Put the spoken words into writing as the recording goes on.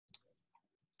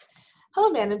Hello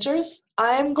managers,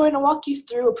 I'm going to walk you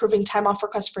through approving time off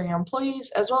requests for your employees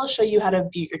as well as show you how to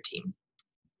view your team.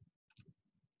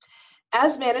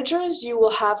 As managers, you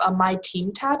will have a My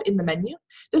Team tab in the menu.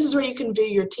 This is where you can view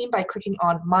your team by clicking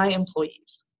on My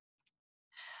Employees.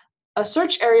 A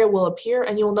search area will appear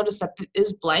and you will notice that it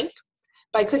is blank.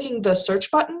 By clicking the search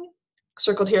button,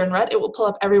 circled here in red, it will pull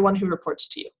up everyone who reports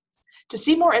to you. To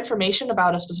see more information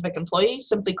about a specific employee,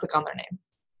 simply click on their name.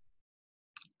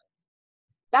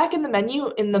 Back in the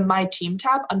menu, in the My Team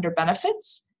tab under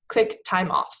Benefits, click Time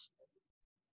Off.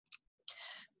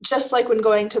 Just like when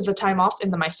going to the Time Off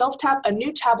in the Myself tab, a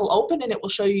new tab will open and it will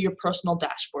show you your personal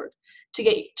dashboard. To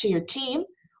get to your team,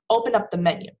 open up the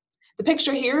menu. The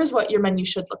picture here is what your menu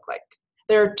should look like.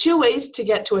 There are two ways to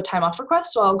get to a time off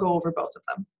request, so I'll go over both of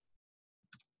them.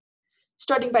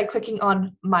 Starting by clicking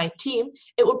on My Team,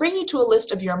 it will bring you to a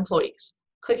list of your employees.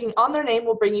 Clicking on their name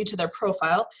will bring you to their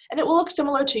profile, and it will look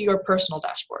similar to your personal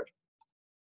dashboard.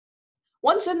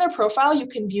 Once in their profile, you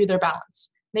can view their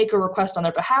balance, make a request on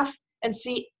their behalf, and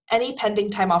see any pending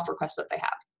time off requests that they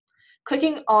have.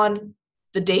 Clicking on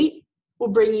the date will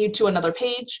bring you to another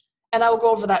page, and I will go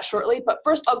over that shortly, but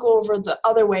first I'll go over the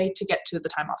other way to get to the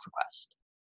time off request.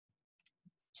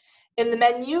 In the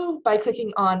menu, by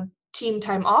clicking on Team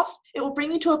Time Off, it will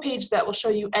bring you to a page that will show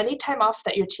you any time off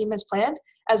that your team has planned,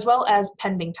 as well as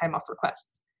pending time off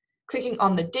requests. Clicking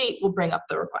on the date will bring up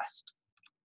the request.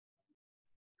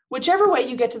 Whichever way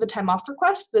you get to the time off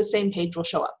request, the same page will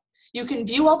show up. You can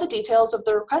view all the details of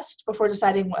the request before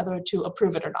deciding whether to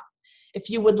approve it or not. If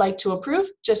you would like to approve,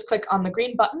 just click on the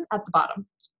green button at the bottom.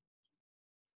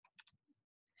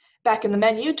 Back in the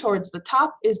menu towards the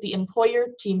top is the Employer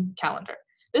Team Calendar.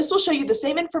 This will show you the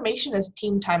same information as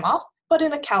Team Time Off, but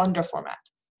in a calendar format,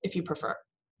 if you prefer.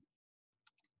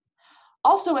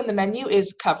 Also in the menu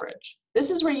is Coverage. This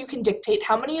is where you can dictate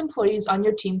how many employees on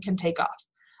your team can take off.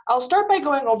 I'll start by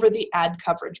going over the Add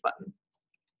Coverage button.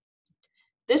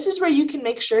 This is where you can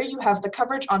make sure you have the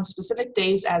coverage on specific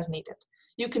days as needed.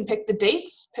 You can pick the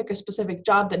dates, pick a specific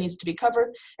job that needs to be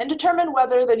covered, and determine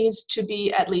whether there needs to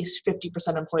be at least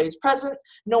 50% employees present,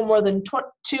 no more than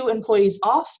 2 employees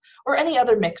off, or any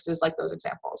other mixes like those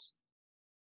examples.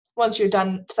 Once you're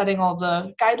done setting all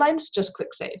the guidelines, just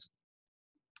click Save.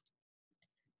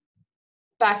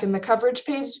 Back in the coverage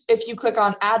page, if you click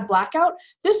on Add Blackout,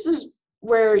 this is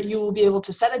where you will be able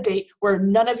to set a date where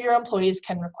none of your employees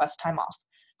can request time off.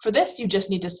 For this, you just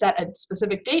need to set a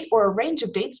specific date or a range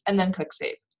of dates and then click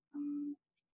Save.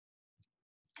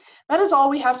 That is all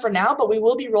we have for now, but we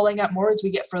will be rolling out more as we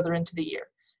get further into the year.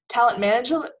 Talent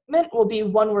management will be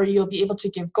one where you'll be able to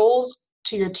give goals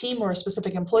to your team or a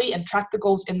specific employee and track the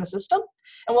goals in the system.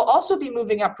 And we'll also be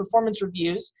moving out performance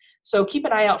reviews, so keep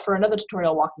an eye out for another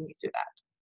tutorial walking you through that.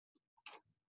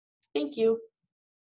 Thank you.